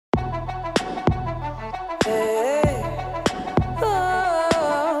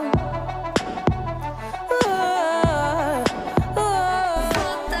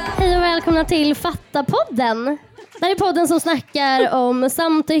välkomna till Fatta-podden. Det här är podden som snackar om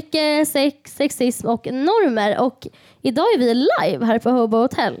samtycke, sex, sexism och normer. Och idag är vi live här på Hobo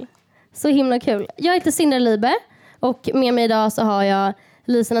Hotel. Så himla kul. Jag heter Sindra Libe och med mig idag så har jag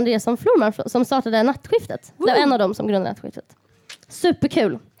Lisen Andreasson Florman som startade Nattskiftet. Det var en av dem som grundade Nattskiftet.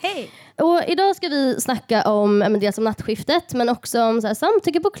 Superkul. Hej! Och idag ska vi snacka om det som Nattskiftet, men också om så här,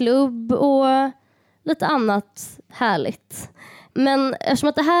 samtycke på klubb och lite annat härligt. Men eftersom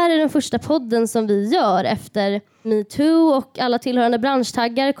att det här är den första podden som vi gör efter MeToo och alla tillhörande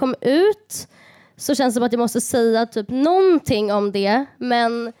branschtaggar kom ut, så känns det som att jag måste säga typ någonting om det.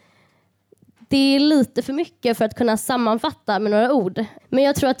 Men det är lite för mycket för att kunna sammanfatta med några ord. Men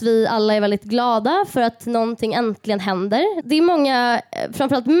jag tror att vi alla är väldigt glada för att någonting äntligen händer. Det är många,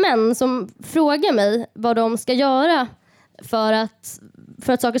 framförallt män, som frågar mig vad de ska göra för att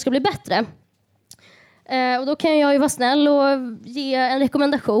saker ska bli bättre. Och då kan jag ju vara snäll och ge en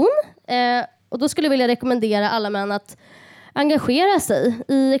rekommendation. Och då skulle jag vilja rekommendera alla män att engagera sig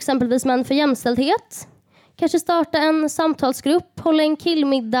i exempelvis Män för jämställdhet. Kanske starta en samtalsgrupp, hålla en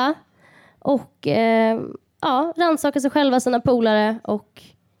killmiddag och rannsaka sig själva, sina polare och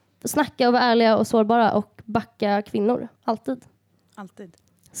snacka och vara ärliga och sårbara och backa kvinnor. Alltid. Alltid.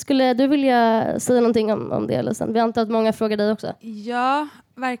 Skulle du vilja säga någonting om det, Lisen? Vi antar att många frågar dig också. Ja,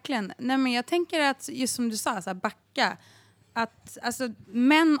 verkligen. Nej, men jag tänker att, just som du sa, så här, backa. Att, alltså,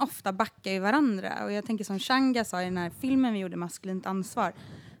 män ofta backar ju varandra. Och jag tänker som Changa sa i den här filmen vi gjorde, Maskulint ansvar.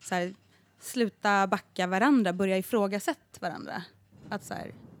 Så här, sluta backa varandra, börja ifrågasätta varandra. Att så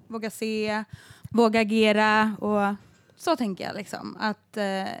här, våga se, våga agera. Och så tänker jag liksom. Att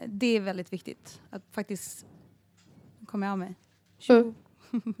det är väldigt viktigt. Att faktiskt kommer jag av mig.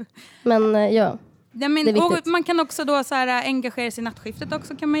 Men ja, ja, men, det är viktigt. Och man kan också då så här, engagera sig i Nattskiftet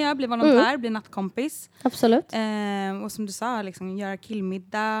också, kan man göra, bli volontär, bli nattkompis. Absolut. Och som du sa, liksom, göra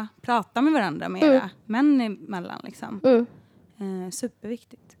killmiddag, prata med varandra mera, män emellan liksom.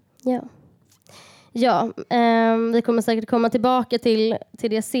 Superviktigt. Ja, vi kommer säkert komma tillbaka till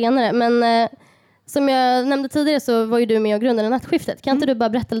det senare, men som jag nämnde tidigare så var ju du med och grundade Nattskiftet. Kan inte du bara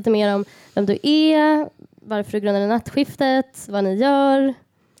berätta lite mer om vem du är, varför du grundade Nattskiftet, vad ni gör?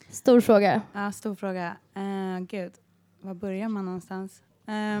 Stor fråga. Ja, stor fråga. Gud, var börjar man någonstans?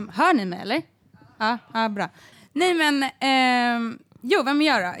 Hör ni mig eller? Ja, bra. Nej men, vem är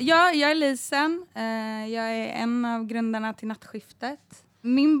jag då? Jag är Lisen. Jag är en av grundarna till Nattskiftet.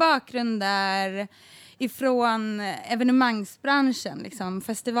 Min bakgrund är ifrån evenemangsbranschen, liksom,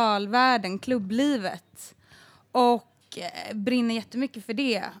 festivalvärlden, klubblivet. Och brinner jättemycket för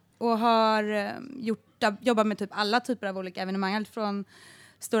det. Och har jobbat med typ alla typer av olika evenemang. Allt från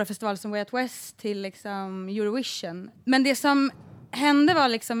stora festivaler som Way Out West till liksom Eurovision. Men det som hände var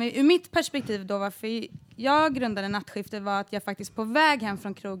liksom, ur mitt perspektiv då, varför jag grundade Nattskiftet, var att jag faktiskt på väg hem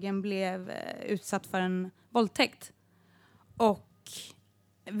från krogen blev utsatt för en våldtäkt. Och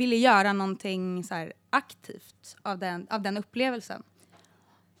ville göra någonting så här aktivt av den upplevelsen.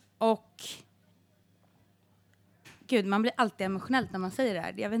 Och gud, man blir alltid emotionellt när man säger det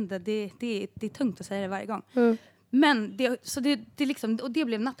här. Jag vet inte, det är tungt att säga det varje gång. Men det liksom, och det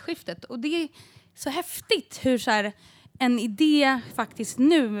blev Nattskiftet. Och det är så häftigt hur så här, en idé faktiskt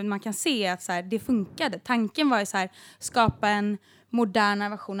nu man kan se att så här, det funkade. Tanken var ju så här, skapa en modernare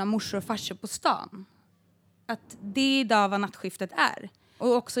version av morsor och farsor på stan. Att det idag vad Nattskiftet är.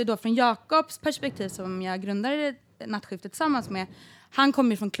 Och också då från Jakobs perspektiv, som jag grundade Nattskiftet tillsammans med. Han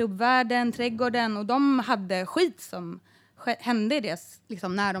kom ju från klubbvärlden, trädgården, och de hade skit som hände i deras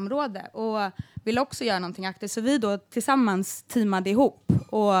liksom, närområde. Och ville också göra någonting aktivt. Så vi då tillsammans teamade ihop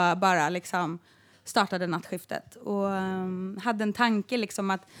och bara liksom startade Nattskiftet. Och hade en tanke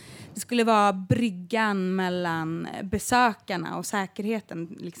liksom att det skulle vara bryggan mellan besökarna och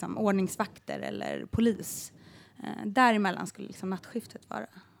säkerheten, liksom ordningsvakter eller polis. Däremellan skulle liksom Nattskiftet vara.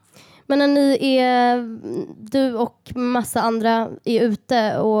 Men när ni är, du och massa andra är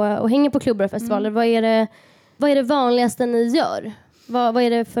ute och hänger på klubbar och festivaler, vad är det vanligaste ni gör? Vad är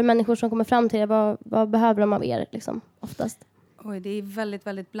det för människor som kommer fram till er? Vad behöver de av er liksom, oftast? Oj, det är väldigt,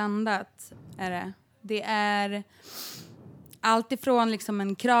 väldigt blandat. Det är allt ifrån liksom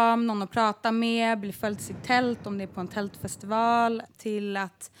en kram, någon att prata med, bli följd till sitt tält om det är på en tältfestival, till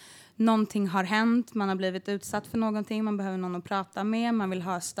att någonting har hänt, man har blivit utsatt för någonting, man behöver någon att prata med, man vill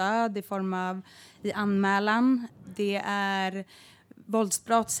ha stöd i form av i anmälan. Det är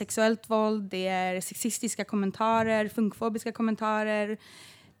våldsbrott, sexuellt våld, det är sexistiska kommentarer, funkfobiska kommentarer.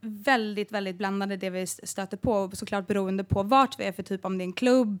 Väldigt, väldigt blandade det vi stöter på, såklart beroende på vart vi är för typ, om det är en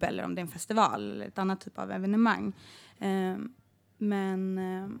klubb eller om det är en festival eller ett annat typ av evenemang. Men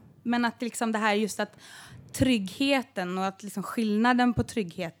Men att liksom det här just att tryggheten och att liksom skillnaden på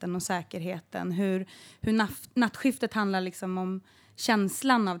tryggheten och säkerheten. Hur nattskiftet handlar liksom om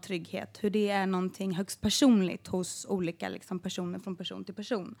känslan av trygghet. Hur det är någonting högst personligt hos olika liksom personer från person till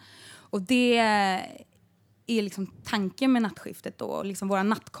person. Och det är liksom tanken med nattskiftet då. Och liksom våra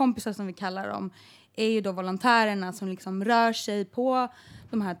nattkompisar som vi kallar dem är ju då volontärerna som liksom rör sig på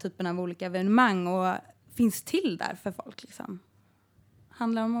de här typerna av olika evenemang och finns till där för folk liksom.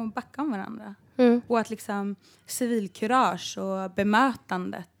 Handlar om att backa om varandra. Och att liksom civilkurage och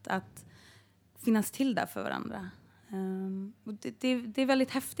bemötandet att finnas till där för varandra. Och det är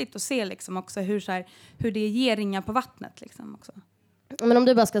väldigt häftigt att se liksom också hur det ger ringar på vattnet liksom också. Men om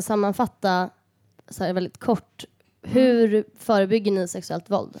du bara ska sammanfatta så här väldigt kort, hur förebygger ni sexuellt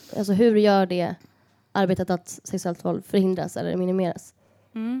våld? Alltså hur gör det arbetet att sexuellt våld förhindras eller minimeras?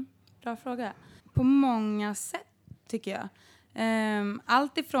 Bra fråga. På många sätt tycker jag.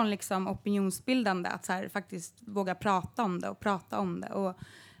 Allt ifrån liksom opinionsbildande, att så här faktiskt våga prata om det och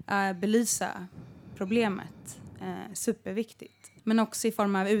belysa problemet. Superviktigt. Men också i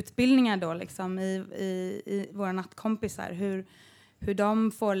form av utbildningar då liksom i våra nattkompisar. Hur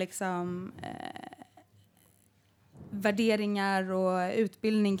de får liksom värderingar och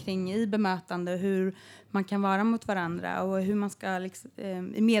utbildning kring i bemötande. Hur man kan vara mot varandra och hur man ska liksom,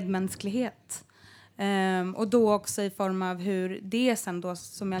 i medmänsklighet. Och då också i form av hur det sen då,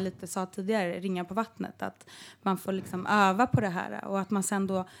 som jag lite sa tidigare, ringar på vattnet. Att man får liksom öva på det här och att man sen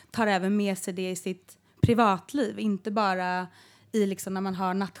då tar även med sig det i sitt privatliv. Inte bara i liksom när man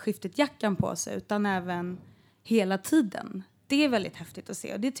har nattskiftet jackan på sig utan även hela tiden. Det är väldigt häftigt att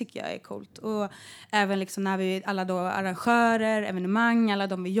se och det tycker jag är coolt. Och även liksom när vi alla då arrangörer, evenemang, alla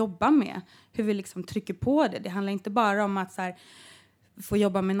de vi jobbar med. Hur vi liksom trycker på det. Det handlar inte bara om att så här, få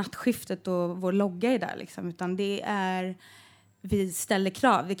jobba med nattskiftet och vår logga är där liksom. Utan det är, vi ställer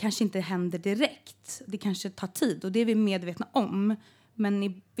krav. Det kanske inte händer direkt. Det kanske tar tid och det är vi medvetna om. Men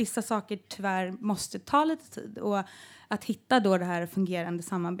i vissa saker tyvärr måste ta lite tid. Och att hitta då det här fungerande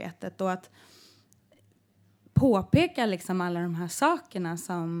samarbetet. Och att påpeka liksom alla de här sakerna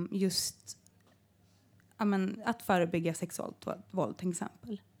som just att förebygga sexuellt våld till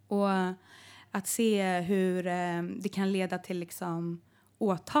exempel. Och att se hur det kan leda till liksom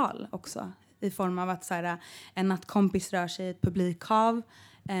åtal också. I form av att så här, en nattkompis rör sig i ett publikhav.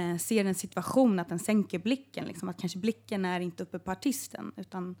 Ser en situation att den sänker blicken. Liksom, att kanske blicken är inte uppe på artisten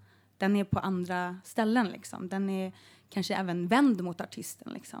utan den är på andra ställen. Liksom. Den är kanske även vänd mot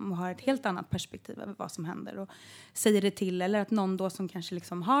artisten liksom, och har ett helt annat perspektiv över vad som händer. Och säger det till, eller att någon då som kanske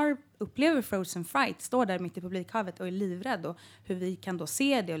liksom upplever frozen fright står där mitt i publikhavet och är livrädd. Och hur vi kan då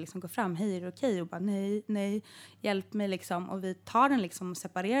se det och liksom gå fram, hej är det okej? Och bara nej, hjälp mig liksom. Och vi tar den liksom och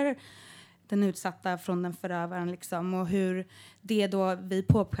separerar den utsatta från den förövaren liksom, och hur det då vi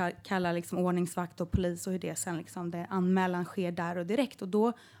påkallar liksom ordningsvakt och polis och hur det sen liksom det anmälan sker där och direkt och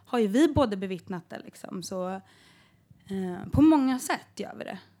då har ju vi både bevittnat det liksom, så på många sätt gör vi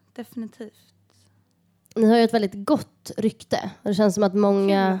det definitivt. Ni har ju ett väldigt gott rykte. Det känns som att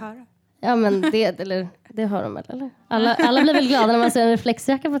många ja men det har de väl eller? Alla blir väl glada när man ser en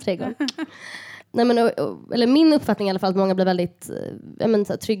reflexjacka på trädgården. Nej, men, eller min uppfattning i alla fall att många blir väldigt så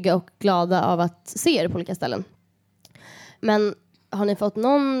här, trygga och glada av att se er på olika ställen. Men har ni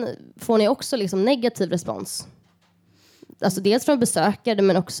får ni också liksom negativ respons? Alltså dels från besökare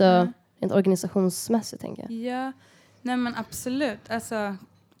men också rent organisationsmässigt tänker jag. Ja, nej men absolut. Alltså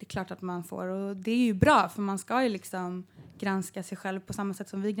det är klart att man får och det är ju bra för man ska ju liksom granska sig själv på samma sätt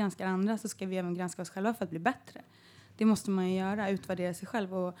som vi granskar andra så ska vi även granska oss själva för att bli bättre. Det måste man ju göra, utvärdera sig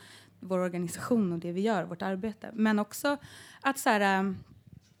själv och vår organisation och det vi gör, vårt arbete. Men också att så här,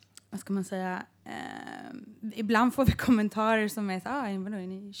 vad ska man säga, ibland får vi kommentarer som är så vadå, är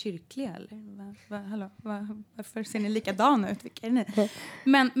ni kyrkliga eller? Hallå, varför ser ni likadana ut? Vilka är ni?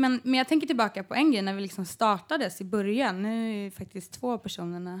 Men jag tänker tillbaka på en grej när vi liksom startades i början. Nu är ju faktiskt 2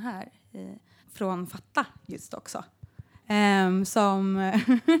 personerna här från Fatta just också. Som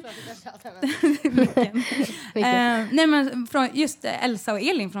nej men från just Elsa och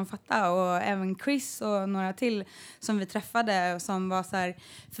Elin från Fatta och även Chris och några till som vi träffade och som var så här,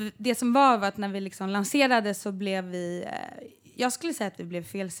 för det som var att när vi liksom lanserade så blev vi jag skulle säga att vi blev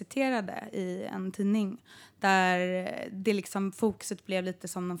felciterade i en tidning där det liksom fokuset blev lite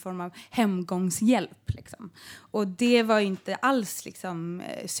som någon form av hemgångshjälp liksom. Och det var inte alls liksom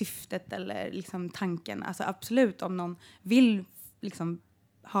syftet eller liksom tanken. Alltså absolut om någon vill liksom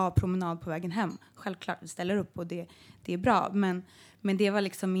ha promenad på vägen hem. Självklart vi ställer upp och det är bra. Men det var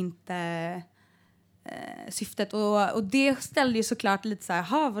liksom inte syftet. Och det ställde ju såklart lite så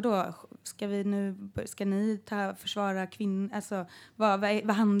här, vadå? ska ni försvara kvinnor? Alltså,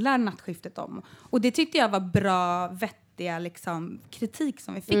 vad handlar nattskiftet om? Och det tyckte jag var bra, vettiga liksom, kritik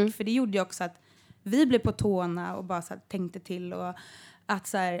som vi fick. För det gjorde ju också att vi blev på tårna och bara så här, tänkte till och att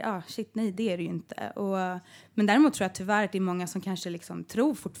så här, shit, nej, det är det ju inte. Men däremot tror jag tyvärr att det är många som kanske liksom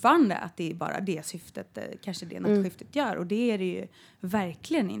tror fortfarande att det är bara det syftet, kanske det nattskiftet gör. Och det är det ju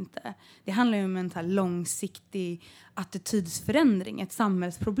verkligen inte. Det handlar ju om en så här långsiktig attitydsförändring, ett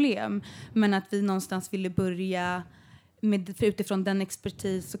samhällsproblem. Men att vi någonstans ville börja utifrån den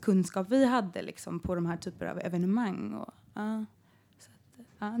expertis och kunskap vi hade liksom, på de här typer av evenemang. Och,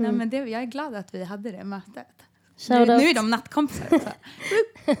 nej, men jag är glad att vi hade det mötet. Nu är de nattkompisar.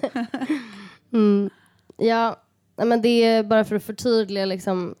 Ja, men det är bara för att förtydliga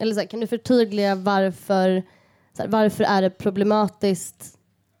liksom, eller så här, kan du förtydliga varför är det problematiskt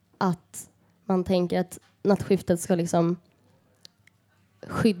att man tänker att nattskiftet ska liksom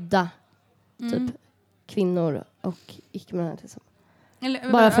skydda typ kvinnor och icke-människor liksom.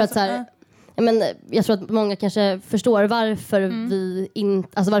 Bara för att så här, men jag tror att många kanske förstår varför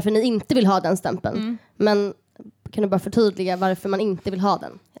varför ni inte vill ha den stämpeln. Men kan du bara förtydliga varför man inte vill ha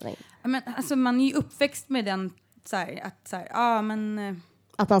den? Men alltså man är ju uppväxt med den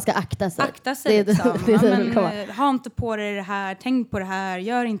att man ska akta sig. Akta sig liksom. Ha inte på dig det här, tänk på det här,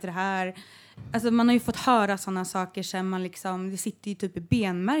 gör inte det här. Alltså man har ju fått höra sådana saker sen man liksom, det sitter ju typ i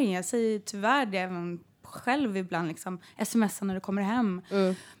benmärgen. Jag säger tyvärr det även själv ibland liksom, smsar när du kommer hem.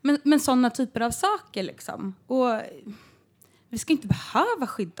 Men sådana typer av saker liksom. Och vi ska inte behöva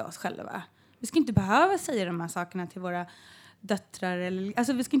skydda oss själva. Vi ska inte behöva säga de här sakerna till våra döttrar.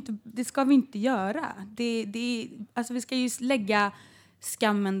 Alltså det ska vi inte göra. Alltså vi ska ju lägga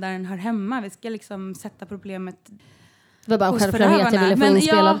skammen där den hör hemma. Vi ska liksom sätta problemet. Det var bara en självklarhet jag ville få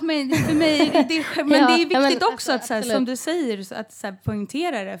inspelad. Ja, men för mig, det är viktigt också att så här, som du säger, att så här,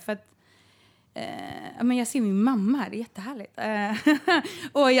 poängtera det. För att men jag ser min mamma här, det är jättehärligt.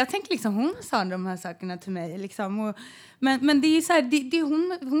 Och jag tänker liksom, hon sa de här sakerna till mig liksom, men det är så här,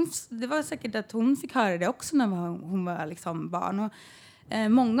 det var säkert att hon fick höra det också när hon var liksom barn, och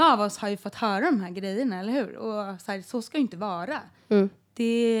många av oss har ju fått höra de här grejerna, eller hur? Och så ska det inte vara.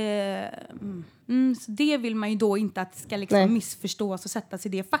 Så det vill man ju då inte att ska liksom missförstås och sättas i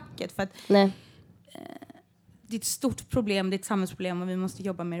det facket, för att det är ett stort problem, det är ett samhällsproblem och vi måste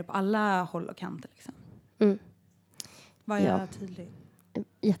jobba med det på alla håll och kanter. Liksom. Var jag tydlig?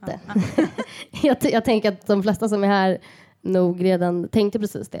 Jätte. Jag tänker att de flesta som är här nog redan tänkte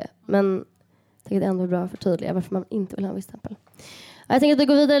precis det. Men jag tänker att det ändå är bra att förtydliga varför man inte vill ha en viss stämpel. Jag tänker att vi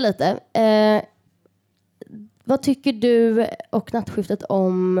går vidare lite. Vad tycker du och nattskiftet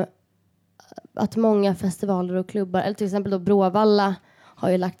om att många festivaler och klubbar, eller till exempel då Bråvalla, har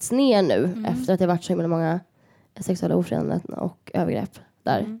ju lagts ner nu efter att det har varit så himla många sexuella ofredanden och övergrepp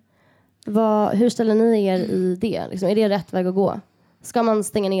där. Hur ställer ni er i det? Liksom, är det rätt väg att gå? Ska man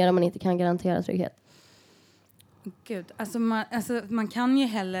stänga ner om man inte kan garantera trygghet? Gud, alltså man kan ju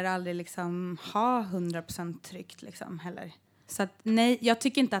heller aldrig liksom ha 100% tryggt liksom heller. Så att, nej, jag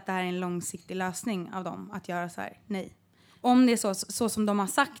tycker inte att det här är en långsiktig lösning av dem att göra så här. Nej. Om det är så som de har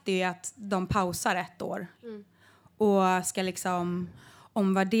sagt, det är att de pausar 1 år och ska liksom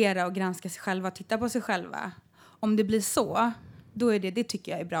omvärdera och granska sig själva och titta på sig själva. Om det blir så, då är det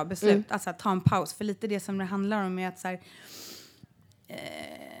tycker jag är bra beslut. Alltså att ta en paus. För lite det som det handlar om är att så här,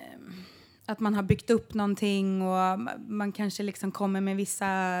 att man har byggt upp någonting och man kanske liksom kommer med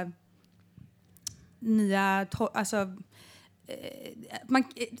vissa nya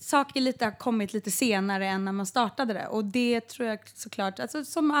saker har kommit lite senare än när man startade det. Och det tror jag såklart, alltså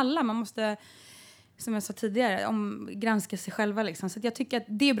som alla, man måste, som jag sa tidigare, granska sig själva liksom. Så att jag tycker att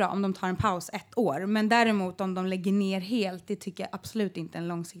det är bra om de tar en paus 1 år. Men däremot om de lägger ner helt, det tycker jag absolut inte är en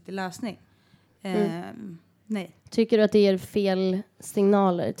långsiktig lösning. Nej. Tycker du att det ger fel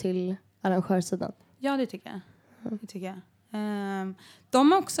signaler till arrangörssidan? Ja, det tycker jag. Det tycker jag.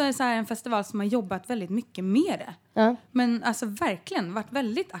 De har också så här en festival som har jobbat väldigt mycket med det. Ja. Men alltså verkligen varit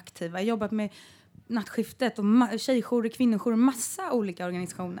väldigt aktiva. Jobbat med nattskiftet och tjejjourer, kvinnojourer, massa olika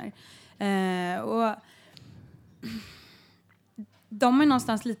organisationer. Och de har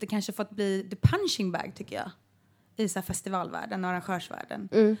någonstans lite kanske fått bli the punching bag, tycker jag, i så här festivalvärlden och arrangörsvärlden.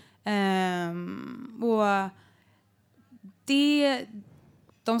 Och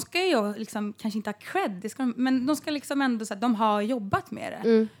de ska ju liksom kanske inte ha cred, men de ska liksom ändå så att de har jobbat med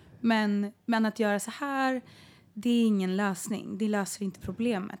det. Men att göra så här, det är ingen lösning. Det löser inte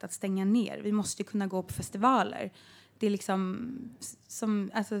problemet att stänga ner. Vi måste kunna gå på festivaler. Det är liksom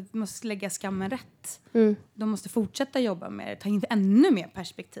vi måste lägga skammen rätt. De måste fortsätta jobba med det, ta in ännu mer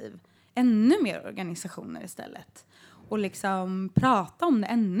perspektiv, ännu mer organisationer istället. och liksom prata om det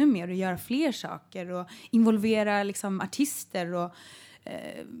ännu mer och göra fler saker och involvera liksom artister och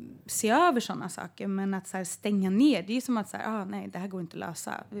se över sådana saker. Men att så här, stänga ner, det är som att så här, nej, det här går inte att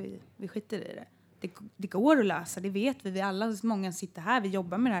lösa. Vi skiter i det. Det går att lösa, det vet vi. Vi alla, många sitter här, vi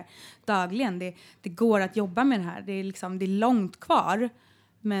jobbar med det här dagligen. Det går att jobba med det här. Det är långt kvar,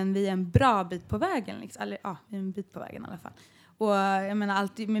 men vi är en bra bit på vägen. Liksom. Eller vi är en bit på vägen i alla fall. Och jag menar,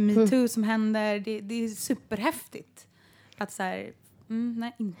 allt med MeToo som händer, det är superhäftigt. Att så här,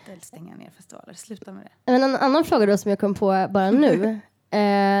 nej, inte stänga ner festivaler, sluta med det. Men en annan fråga då som jag kom på bara nu.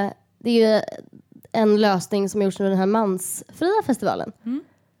 Det är ju en lösning som gjorts under den här mansfria festivalen.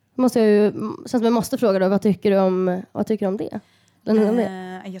 Måste känns som jag måste fråga då, vad tycker du om det?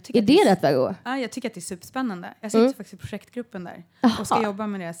 Är det rätt väg att gå? Ja, jag tycker att det är superspännande. Jag sitter faktiskt i projektgruppen där och ska jobba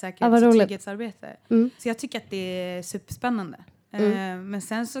med det säkerhets- och trygghetsarbete. Så jag tycker att det är superspännande. Men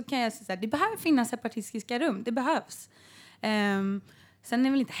sen så kan jag säga att det behöver finnas separatistiska rum. Det behövs. Sen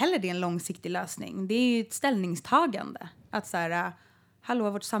är väl inte heller det en långsiktig lösning. Det är ju ett ställningstagande. Att så här, hallå,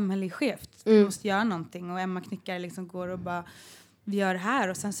 vårt samhälle är skevt. Vi måste göra någonting. Och Emma Knyckare liksom går och bara, vi gör det här.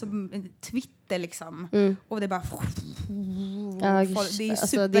 Och sen så Twitter liksom. Och det är bara... det är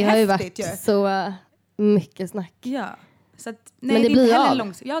superhäftigt. Det har ju varit så mycket snack. Ja. Så att, nej, men det blir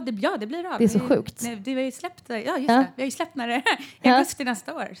av. Det blir av. Det är så sjukt. Nej, vi har ju släppt det. Ja, just det. Vi har ju släppt när det i augusti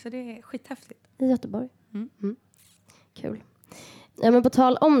nästa år. Så det är skithäftigt. I Göteborg. Kul. Ja, men på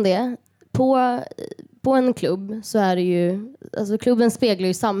tal om det. På en klubb så är det ju... Alltså klubben speglar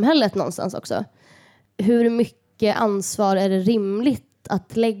ju samhället någonstans också. Hur mycket ansvar är det rimligt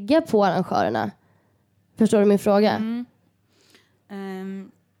att lägga på arrangörerna? Förstår du min fråga?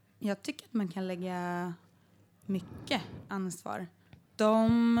 Jag tycker att man kan lägga mycket ansvar.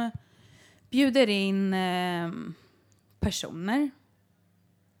 De bjuder in personer.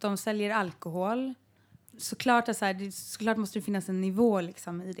 De säljer alkohol. Såklart måste det finnas en nivå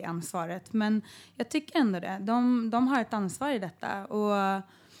liksom, i det ansvaret. Men jag tycker ändå det. De har ett ansvar i detta. Och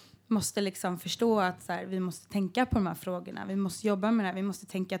måste liksom förstå att så här, vi måste tänka på de här frågorna. Vi måste jobba med det här. Vi måste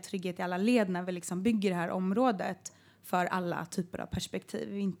tänka trygghet i alla led när vi liksom bygger det här området. För alla typer av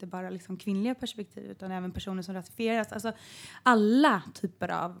perspektiv. Inte bara liksom kvinnliga perspektiv utan även personer som rasifieras. Alltså, alla typer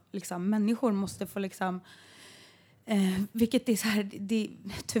av liksom, människor måste få liksom... vilket är så här... Det är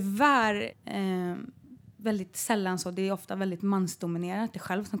tyvärr väldigt sällan så. Det är ofta väldigt mansdominerat. Det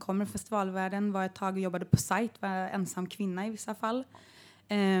själv som kommer från festivalvärlden var ett tag och jobbade på sajt. Var ensam kvinna i vissa fall.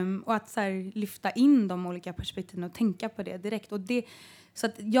 Och att så här, lyfta in de olika perspektiven och tänka på det direkt. Och det... Så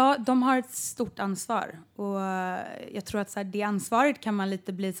att, ja, de har ett stort ansvar. Och jag tror att så här, det ansvaret kan man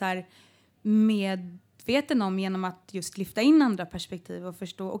lite bli så här medveten om genom att just lyfta in andra perspektiv och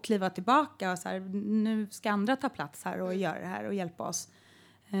förstå och kliva tillbaka. Och så här, nu ska andra ta plats här och göra det här och hjälpa oss.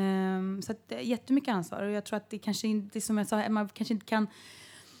 Så att, jättemycket ansvar. Och jag tror att det kanske inte, som jag sa, man kanske inte kan...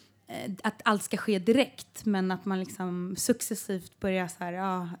 att allt ska ske direkt, men att man liksom successivt börjar så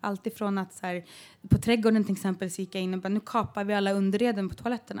här, allt ifrån att så här, på trädgården till exempel så gick jag in och bara, nu kapar vi alla underreden på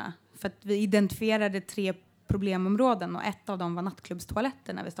toaletterna för att vi identifierade 3 problemområden och ett av dem var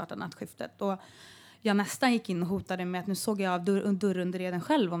nattklubbstoaletter när vi startade nattskiftet och jag nästan gick in och hotade med att nu såg jag av dörrunderreden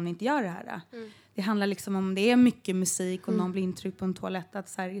själv om ni inte gör det här. Det handlar liksom om det är mycket musik och någon blir intryckt på en toalett att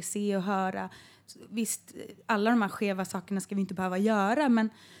så här, se och höra. Visst, alla de här skeva sakerna ska vi inte behöva göra,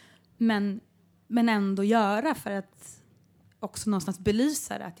 men ändå göra för att också någonstans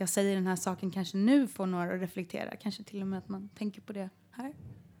belysa det. Att jag säger den här saken kanske nu får några att reflektera. Kanske till och med att man tänker på det här.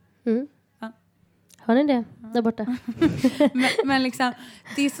 Ja. Har ni det där borta? men liksom,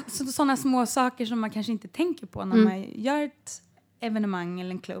 det är sådana små saker som man kanske inte tänker på när man gör ett evenemang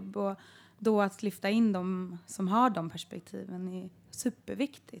eller en klubb. Och då att lyfta in dem som har de perspektiven är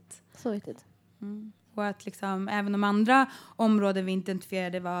superviktigt. Så viktigt. Och att liksom, även de andra områden vi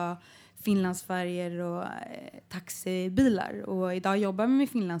identifierade var Finlandsfärger och taxibilar. Och idag jobbar vi med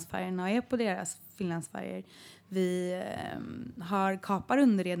Finlandsfärgerna och är på deras Finlandsfärger. Vi kapar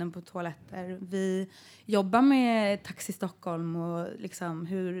underreden på toaletter. Vi jobbar med Taxi Stockholm och liksom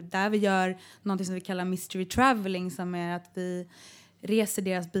där vi gör något som vi kallar mystery traveling, som är att vi reser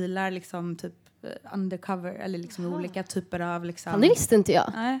deras bilar liksom typ undercover eller liksom olika typer av liksom. Det visste inte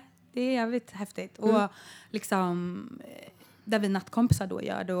jag. Nej, det är jävligt häftigt. Och liksom där vi nattkompisar då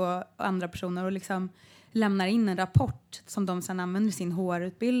gör det och andra personer och liksom lämnar in en rapport som de sedan använder i sin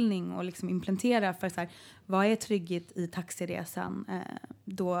HR-utbildning och liksom implementerar för så här, vad är trygghet i taxiresan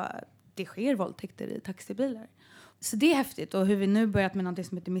då det sker våldtäkter i taxibilar. Så det är häftigt. Och hur vi nu börjat med något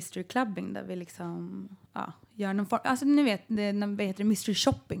som heter mystery clubbing där vi liksom gör någon form, alltså ni vet det heter mystery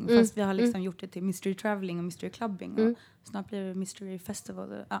shopping fast vi har liksom gjort det till mystery traveling och mystery clubbing och snart blir det mystery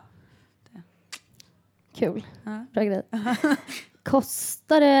festival. Kul. Bra grej.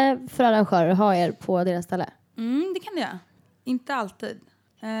 Kostar det för arrangörer att ha er på deras ställe? Det kan det. Inte alltid.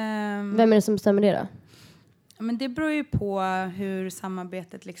 Vem är det som bestämmer det då? Men det beror ju på hur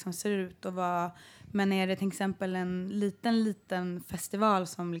samarbetet liksom ser ut och vad. Men är det till exempel en liten festival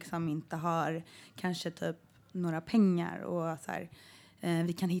som liksom inte har kanske typ några pengar och så här,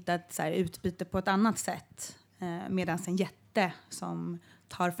 vi kan hitta ett så här utbyte på ett annat sätt, medan en jätte som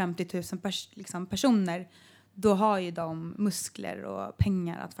tar 50 000 personer, då har ju de muskler och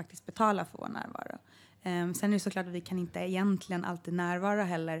pengar att faktiskt betala för vår närvaro. Sen är det såklart att vi kan inte egentligen alltid närvara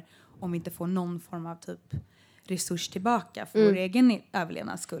heller om vi inte får någon form av typ resurs tillbaka för vår egen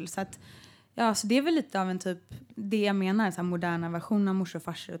överlevnads skull. Så att, ja, så det är väl lite av en typ, det jag menar, så här moderna version av Mors och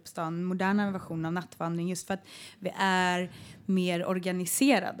farsor uppstan, moderna version av nattvandring, just för att vi är mer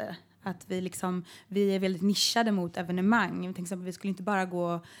organiserade. Att vi är väldigt nischade mot evenemang. Till exempel, vi skulle inte bara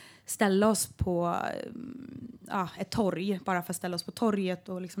gå och ställa oss på ett torg, bara för att ställa oss på torget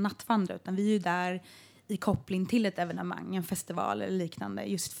och liksom nattvandra, utan vi är ju där i koppling till ett evenemang, en festival eller liknande,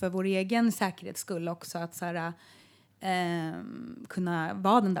 just för vår egen säkerhets skull också, att så här, kunna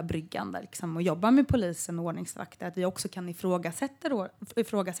vara den där bryggan där, liksom, och jobba med polisen och ordningsvakter, att vi också kan ifrågasätta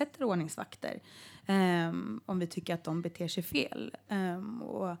ordningsvakter om vi tycker att de beter sig fel,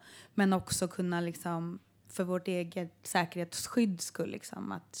 men också kunna liksom, för vårt eget säkerhetsskydd skull,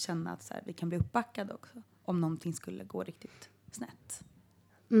 liksom, att känna att så här, vi kan bli uppbackade också om någonting skulle gå riktigt snett.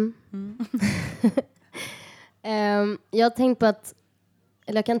 Jag har tänkt på att,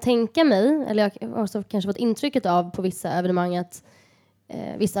 eller jag kan tänka mig, eller jag har också kanske fått intrycket av på vissa evenemang att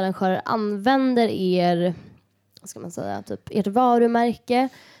vissa arrangörer använder vad ska man säga, typ ert varumärke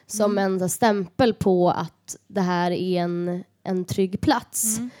som en stämpel på att det här är en trygg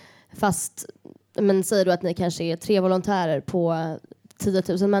plats. Fast, men säger du att ni kanske är 3 volontärer på 10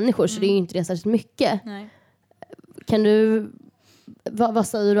 000 människor, så det är ju inte det särskilt mycket. Nej. Kan du, vad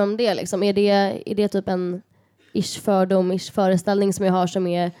säger du om det liksom? Är det typ en fördom, föreställning som jag har som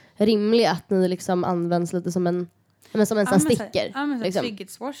är rimlig, att ni liksom används lite som en sån sticker? Ja, men liksom.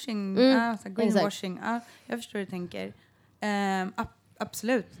 trygghetswashing, greenwashing. Jag förstår hur du tänker.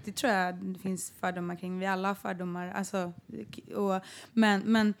 Absolut, det tror jag det finns fördomar kring. Vi alla har fördomar. Alltså,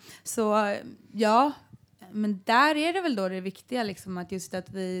 men så, ja. Men där är det väl då det viktiga, liksom, att just att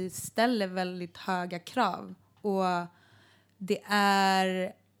vi ställer väldigt höga krav. Och det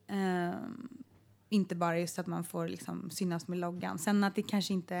är inte bara just att man får liksom synas med loggan. Sen att det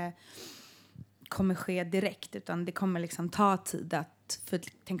kanske inte kommer ske direkt, utan det kommer liksom ta tid att, för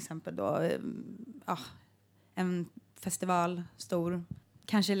till exempel då en festival stor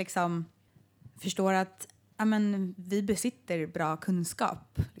kanske liksom förstår att vi besitter bra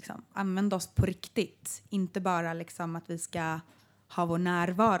kunskap, liksom. Använd oss på riktigt, inte bara liksom att vi ska ha vår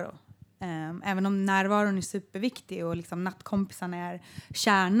närvaro. Även om närvaron är superviktig och liksom nattkompisarna är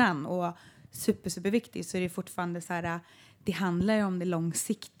kärnan och superviktig, så är det fortfarande så här, det handlar ju om det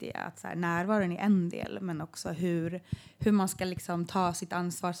långsiktiga, att så här, närvaron är en del, men också hur man ska liksom ta sitt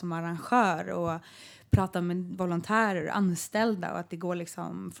ansvar som arrangör och prata med volontärer och anställda, och att det går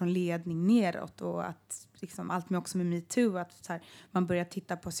liksom från ledning neråt, och att liksom allt med också med MeToo, att så här, man börjar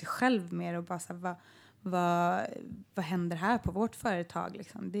titta på sig själv mer och bara så här, vad händer här på vårt företag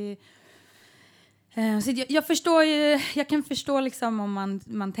liksom. Så jag förstår ju, jag kan förstå liksom om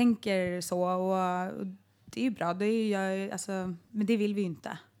man tänker så, och det är ju bra, men det vill vi ju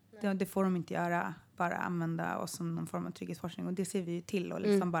inte. Det får de inte göra, bara använda oss som någon form av trygghetsforskning, och det ser vi ju till, och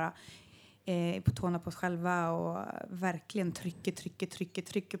liksom bara på tårna på oss själva och verkligen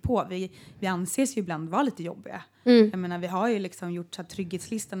trycker på. Vi anses ju ibland vara lite jobbiga. Jag menar, vi har ju liksom gjort så här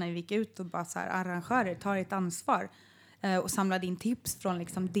trygghetslistan när vi gick ut och bara så här, arrangörer tar ett ansvar och samlade in tips från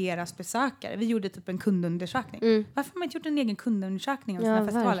liksom deras besökare. Vi gjorde typ en kundundersökning. Varför har man inte gjort en egen kundundersökning om sina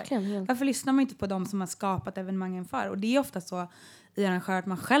festivaler? Verkligen. Varför lyssnar man inte på dem som har skapat evenemangen för? Och det är ofta så i arrangörer att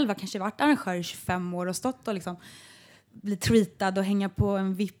man själv har kanske varit arrangör i 25 år och stått och liksom bli tweetad och hänga på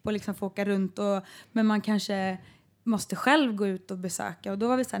en vipp och liksom få åka runt, men man kanske måste själv gå ut och besöka, och då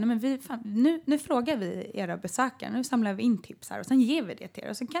var vi så här, nej men nu frågar vi era besökare, nu samlar vi in tips här och sen ger vi det till er,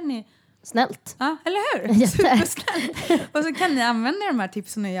 och så kan ni snällt. Ja, eller hur? Supersnällt. Och så kan ni använda de här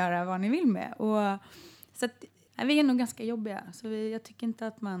tipsen och göra vad ni vill med, och så att vi är nog ganska jobbiga, så jag tycker inte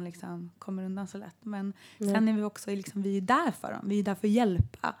att man liksom kommer undan så lätt, men sen är vi också liksom, vi är där för dem, vi är där för att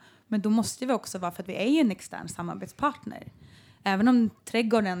hjälpa. Men då måste vi också vara, för att vi är ju en extern samarbetspartner. Även om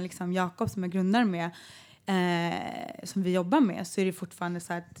trädgården, liksom Jakob som är grundare med, som vi jobbar med, så är det fortfarande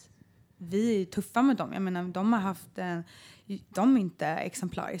så att vi är tuffa med dem. Jag menar, de är inte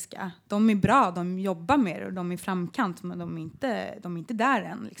exemplariska. De är bra, de jobbar med det och de är framkant, men de är inte där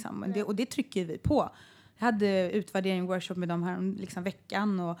än. Liksom. Och det trycker vi på. Jag hade utvärdering workshop med dem här liksom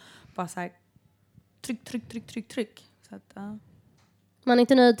veckan och bara så här tryck. Så att, Man är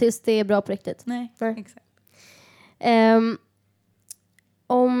inte nöjd tills det är bra på riktigt. Nej. Exakt.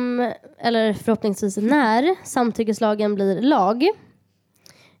 Om, eller förhoppningsvis när samtyckeslagen blir lag,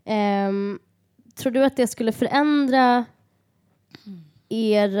 tror du att det skulle förändra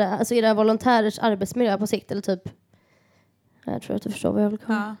era volontärers arbetsmiljö på sikt? Eller typ, jag tror att du förstår vad jag vill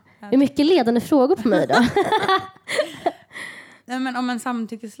komma. Ja, det är mycket ledande frågor på mig idag. Nej, men om en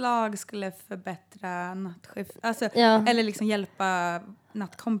samtyckeslag skulle förbättra nattskift, alltså, eller liksom hjälpa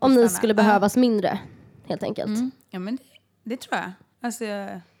nattkompisarna. Om ni skulle behövas mindre, helt enkelt. Ja, men det tror jag. Alltså,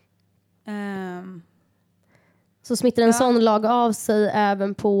 så smittar en sån lag av sig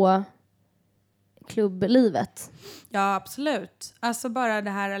även på klubblivet? Ja, absolut. Alltså bara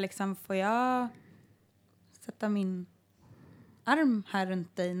det här liksom, får jag sätta min arm här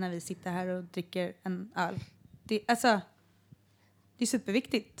runt dig när vi sitter här och dricker en öl? Det är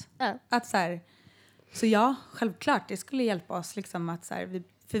superviktigt. Ja. Att så ja, självklart, det skulle hjälpa oss liksom att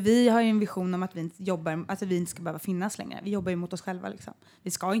för vi har ju en vision om att vi inte jobbar, alltså vi inte ska behöva finnas längre. Vi jobbar ju mot oss själva liksom.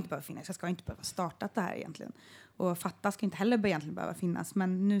 Vi ska inte behöva finnas, jag ska inte behöva starta det här egentligen. Och Fatta ska inte heller egentligen behöva finnas,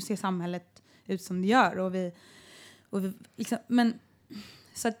 men nu ser samhället ut som det gör och vi liksom, men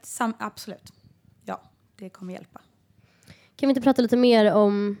så att absolut. Ja, det kommer hjälpa. Kan vi inte prata lite mer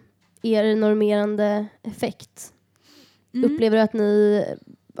om er normerande effekt? Upplever du att ni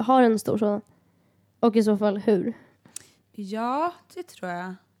har en stor sådan? Och i så fall hur? Ja, det tror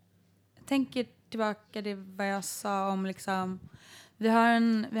jag. Jag tänker tillbaka till vad jag sa om liksom, vi har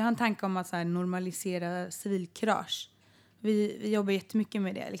en tanke om att normalisera civilkurage. Vi jobbar jättemycket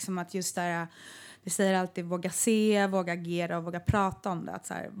med det, liksom att just där vi säger alltid våga se, våga agera och våga prata om det,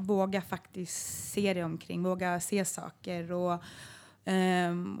 att våga faktiskt se det omkring, våga se saker och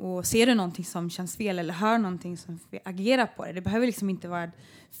ser du någonting som känns fel eller hör någonting som agera på det. Det behöver liksom inte vara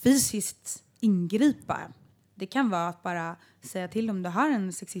fysiskt ingripa. Det kan vara att bara säga till om du har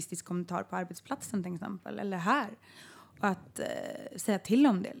en sexistisk kommentar på arbetsplatsen till exempel, eller här. Och att säga till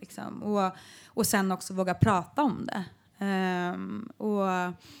om det liksom. Och sen också våga prata om det.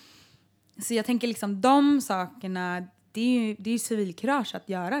 Så jag tänker liksom de sakerna, det är civilkurage att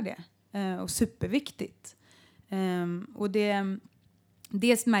göra det. Och superviktigt. Och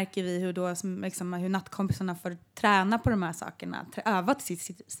dels märker vi hur nattkompisarna får träna på de här sakerna. Öva till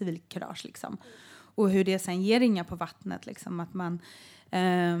sitt civilkurage liksom. Och hur det sen ger ringar på vattnet. Liksom, att man...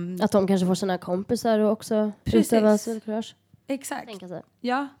 att de kanske får sina kompisar och också utöva civilkurage. Exakt. Tänka sig.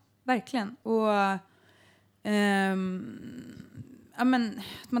 Ja, verkligen. Och att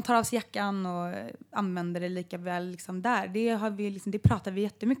man tar av sig jackan och använder det lika väl liksom där. Det pratar vi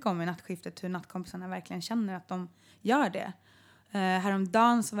jättemycket om i nattskiftet. Hur nattkompisarna verkligen känner att de gör det.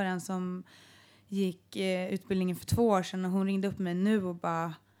 Häromdagen så var det en som gick utbildningen för 2 år sedan. Och hon ringde upp mig nu och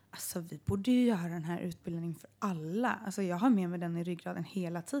bara... Alltså vi borde ju göra den här utbildningen för alla. Alltså jag har med mig den i ryggraden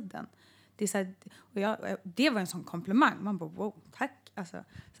hela tiden. Det är så här, och det var en sån komplimang. Man bara wow, tack. Alltså,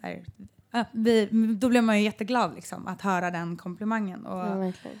 så här, då blev man ju jätteglad liksom, att höra den komplimangen. Och ja,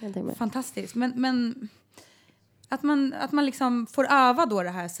 verkligen. Fantastiskt. Men att man liksom får öva då det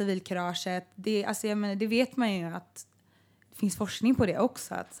här civilkuraget. Det vet man ju att det finns forskning på det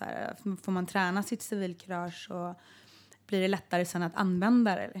också. Att så här, får man träna sitt civilkurage så blir det lättare sen att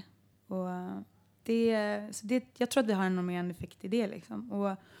använda det. Och jag tror att vi har en normerande effekt i det. Liksom.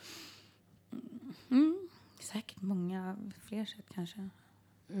 Och, säkert många fler sätt kanske.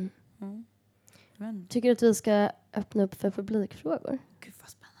 Tycker du att vi ska öppna upp för publikfrågor? Gud vad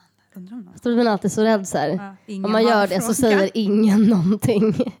spännande. Undrar om någon. Man är alltid så rädd så här. Ja, om man gör det så säger ingen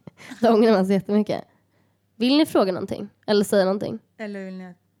någonting. Då ångrar man sig jättemycket. Vill ni fråga någonting? Eller säga någonting? Eller vill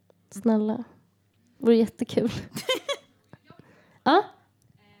ni... Snälla. Det vore jättekul. Ja?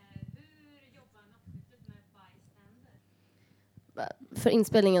 Hur jobbar nattskiftet med bystander? För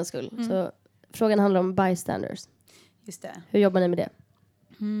inspelningens skull. Så frågan handlar om bystanders. Just det. Hur jobbar ni med det?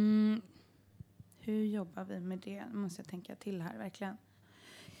 Hur jobbar vi med det? Nu måste jag tänka till här verkligen.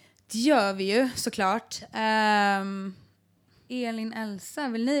 Det gör vi ju såklart. Elin, Elsa,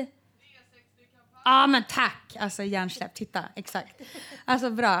 vill ni? Ja, men tack. Alltså hjärnsläpp, titta, exakt.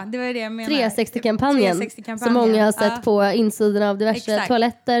 Alltså bra, det var det jag menade. 360-kampanjen. Som många har sett på insidan av diverse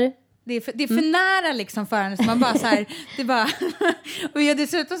toaletter. Det är för nära liksom för henne. Så man bara så här, det bara... och jag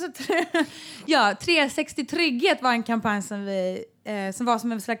dessutom så... 360 trygghet var en kampanj som var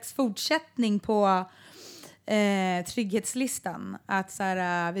som en slags fortsättning på trygghetslistan. Att så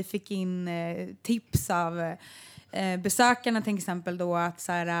här, vi fick in tips av besökarna till exempel då att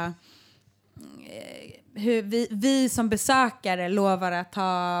så här... hur vi som besökare lovar att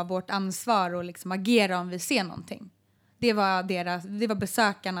ta vårt ansvar och liksom agera om vi ser någonting. Det var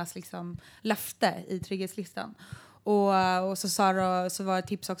besökarnas liksom löfte i trygghetslistan. Och så var det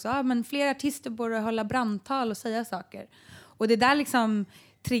tips också, men fler artister borde hålla brandtal och säga saker. Och det där liksom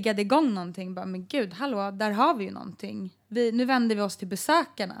triggade igång någonting. Bara, men gud, hallå, där har vi ju någonting. Nu vänder vi oss till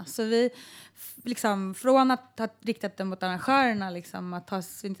besökarna. Så vi liksom, från att ha riktat det mot arrangörerna, liksom, att ta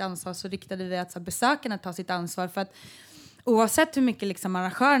sitt ansvar, så riktade vi att besökarna tar sitt ansvar. För att oavsett hur mycket liksom,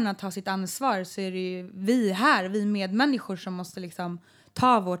 arrangörerna tar sitt ansvar, så är det ju vi medmänniskor, som måste liksom,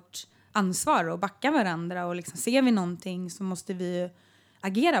 ta vårt ansvar och backa varandra. Och liksom, ser vi någonting så måste vi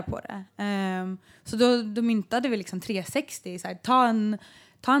agera på det. Så då myntade vi liksom 360. Så här, ta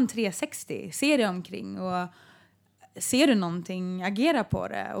en 360, se dig omkring, och ser du någonting, agera på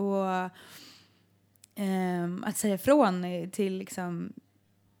det. Och att säga ifrån till liksom,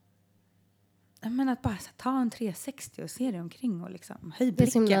 men att bara ta en 360 och se dig omkring och liksom höj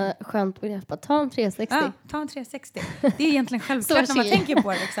blicken. Det är så himla skönt begrepp att ta en 360. Ja, ta en 360. Det är egentligen självklart när man tänker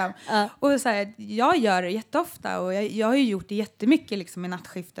på det. Liksom. Och så här, jag gör det jätteofta, och jag har ju gjort det jättemycket liksom, i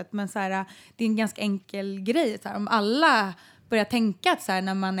nattskiftet. Men så här, det är en ganska enkel grej. Så här, om alla börjar tänka att så här,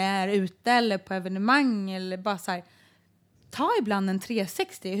 när man är ute eller på evenemang, eller bara så här, ta ibland en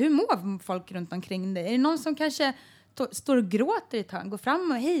 360. Hur mår folk runt omkring dig? Är det någon som kanske står och gråter i ett hörn? Gå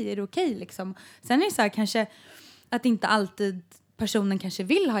fram och hej, är det okej? Liksom. Sen är det så här, kanske att inte alltid personen kanske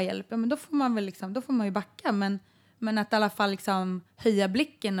vill ha hjälp. Ja, men då får man väl liksom, då får man ju backa. Men att i alla fall liksom höja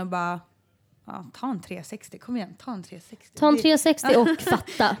blicken och bara, ta en 360. Kom igen, ta en 360. Ta en 360 och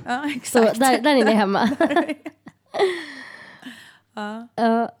fatta. Ja, exakt. Så där är ni hemma.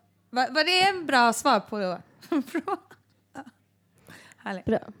 Var det en bra svar på då? Härligt.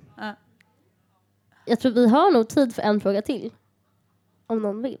 Bra. Jag tror vi har nog tid för en fråga till. Om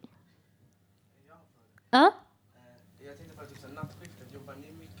någon vill. Ja. Jag tänkte på att nattskiftet, jobbar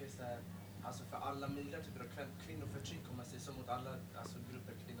ni mycket så här, alltså för alla möjliga typer av kvinnoförtryck, om man säger så, mot alla alltså,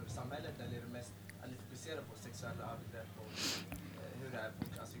 grupper kvinnor i samhället, eller är det mest att ni fokuserar på sexuella övergrepp och hur det är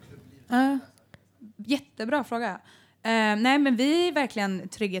på, alltså, i klubblivet? Jättebra fråga. Nej, men vi är verkligen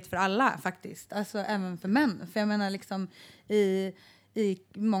trygghet för alla faktiskt. Alltså även för män. För jag menar liksom i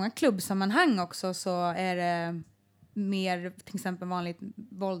många klubbsammanhang också, så är det mer till exempel vanligt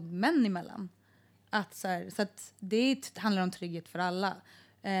våld män emellan. Så att det handlar om trygghet för alla.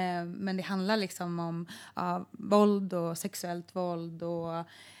 Men det handlar liksom om våld och sexuellt våld och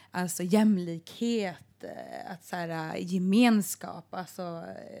alltså jämlikhet, att så här, gemenskap, alltså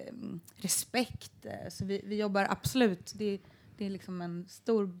respekt. Så vi jobbar absolut, det är liksom en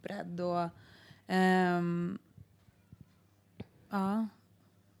stor bredd. Och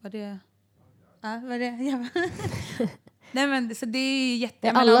vad det? Ja. Nej, men så det är ju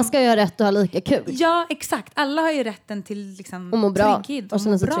Alla ska ju ha rätt att ha lika kul. Ja, exakt. Alla har ju rätten till liksom, och må bra. trygghet Och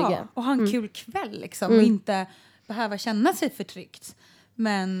känna sig trygga. Och ha en kul kväll liksom, och inte behöva känna sig förtryckt.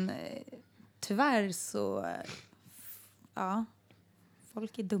 Men tyvärr så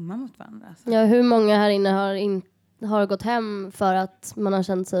folk är dumma mot varandra. Så. Ja, hur många här inne har gått hem för att man har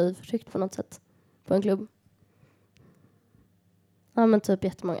känt sig förtryckt på något sätt på en klubb? Ja, men typ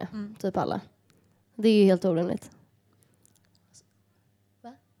jättemånga. Typ alla. Det är ju helt orimligt.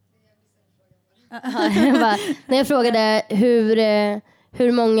 Va? När jag frågade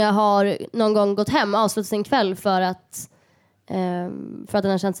hur många har någon gång gått hem och avslutat sin kväll för att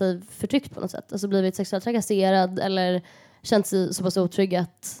den har känt sig förtryckt på något sätt. Alltså blivit sexuellt trakasserad eller känt sig så pass otrygg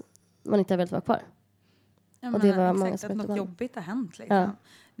att man inte har velat vara kvar. Ja, och det var många exakt, att något jobbigt har hänt. Liksom. Ja.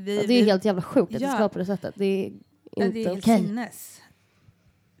 Det är helt jävla sjukt att det ska vara på det sättet. Det är inte okej. Sinnes.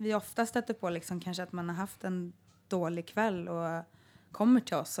 Vi ofta stöter på liksom, kanske att man har haft en dålig kväll och kommer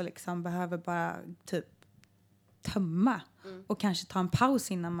till oss och liksom behöver bara typ tömma. Och kanske ta en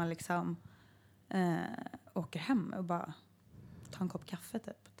paus innan man liksom åker hem och bara ta en kopp kaffe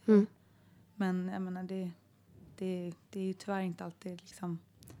typ. Men jag menar det är ju tyvärr inte alltid liksom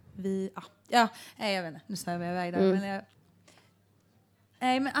jag vet inte, nu snöar jag iväg där. Men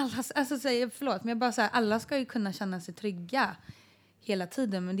nej, men alla, alltså förlåt, men jag bara så här, alla ska ju kunna känna sig trygga hela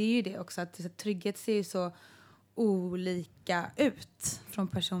tiden, men det är ju det också att trygghet ser ju så olika ut från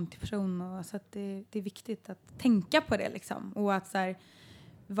person till person, och så att det är viktigt att tänka på det liksom, och att så här,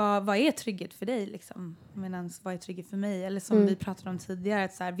 vad är trygghet för dig liksom, medan vad är trygghet för mig, eller som vi pratade om tidigare,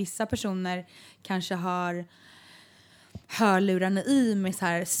 att så här, vissa personer kanske har hörlurarna i med så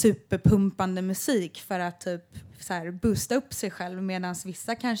här superpumpande musik för att typ så här boosta upp sig själv, medan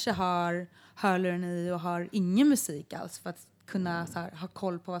vissa kanske har hörlurarna i och har ingen musik alls för att kunna så här, ha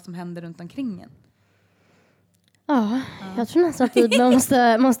koll på vad som händer runt omkring en. Ja, jag tror nästan att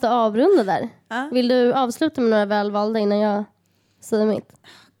vi måste avrunda där. Ja. Vill du avsluta med några välvalda innan jag säger mitt?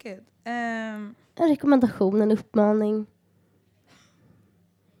 Gud. En rekommendation, en uppmaning,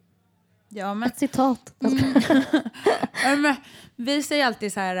 Ja, men ett citat. men vi säger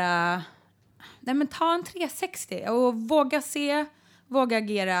alltid så här, nej men ta en 360 och våga se, våga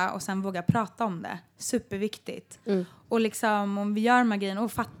agera och sen våga prata om det. Superviktigt. Och liksom om vi gör de här grejerna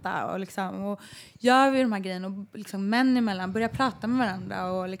och fatta och liksom, och gör vi de här grejerna och liksom män emellan börja prata med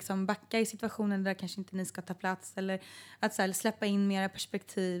varandra och liksom backa i situationen där kanske inte ni ska ta plats eller att så här, släppa in mera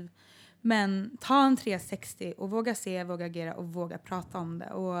perspektiv. Men ta en 360 och våga se, våga agera och våga prata om det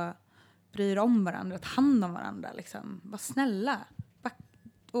och bryr om varandra, ta hand om varandra liksom. Var snälla.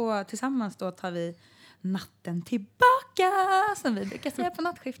 Och tillsammans då tar vi natten tillbaka som vi brukar säga på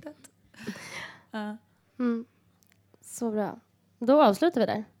nattskiftet. Så bra. Då avslutar vi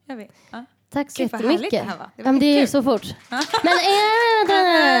där. Jag vet. Tack så Gud, vad härligt jättemycket. det här var. Det var Ja, men det är ju kul. så fort. Men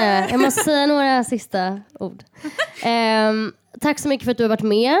jag måste säga några sista ord. Tack så mycket för att du har varit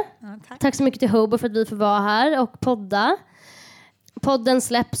med. Tack. Tack så mycket till Hobo för att vi får vara här och podda. Podden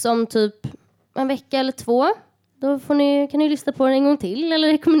släpps om typ en vecka eller 2. Då kan ni lyssna på den en gång till eller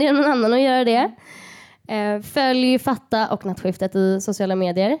rekommendera någon annan att göra det. Följ Fatta och Nattskiftet i sociala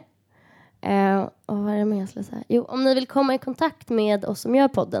medier. Och vad är det mer jag skulle säga? Jo, om ni vill komma i kontakt med oss som gör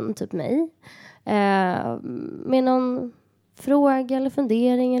podden, typ mig, med någon fråga eller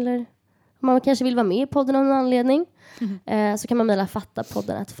fundering eller om man kanske vill vara med i podden av någon anledning, så kan man mejla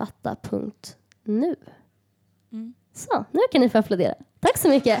fattapodden@fatta.nu. Så, nu kan ni få applådera. Tack så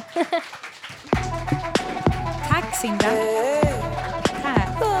mycket. Tack Sindra.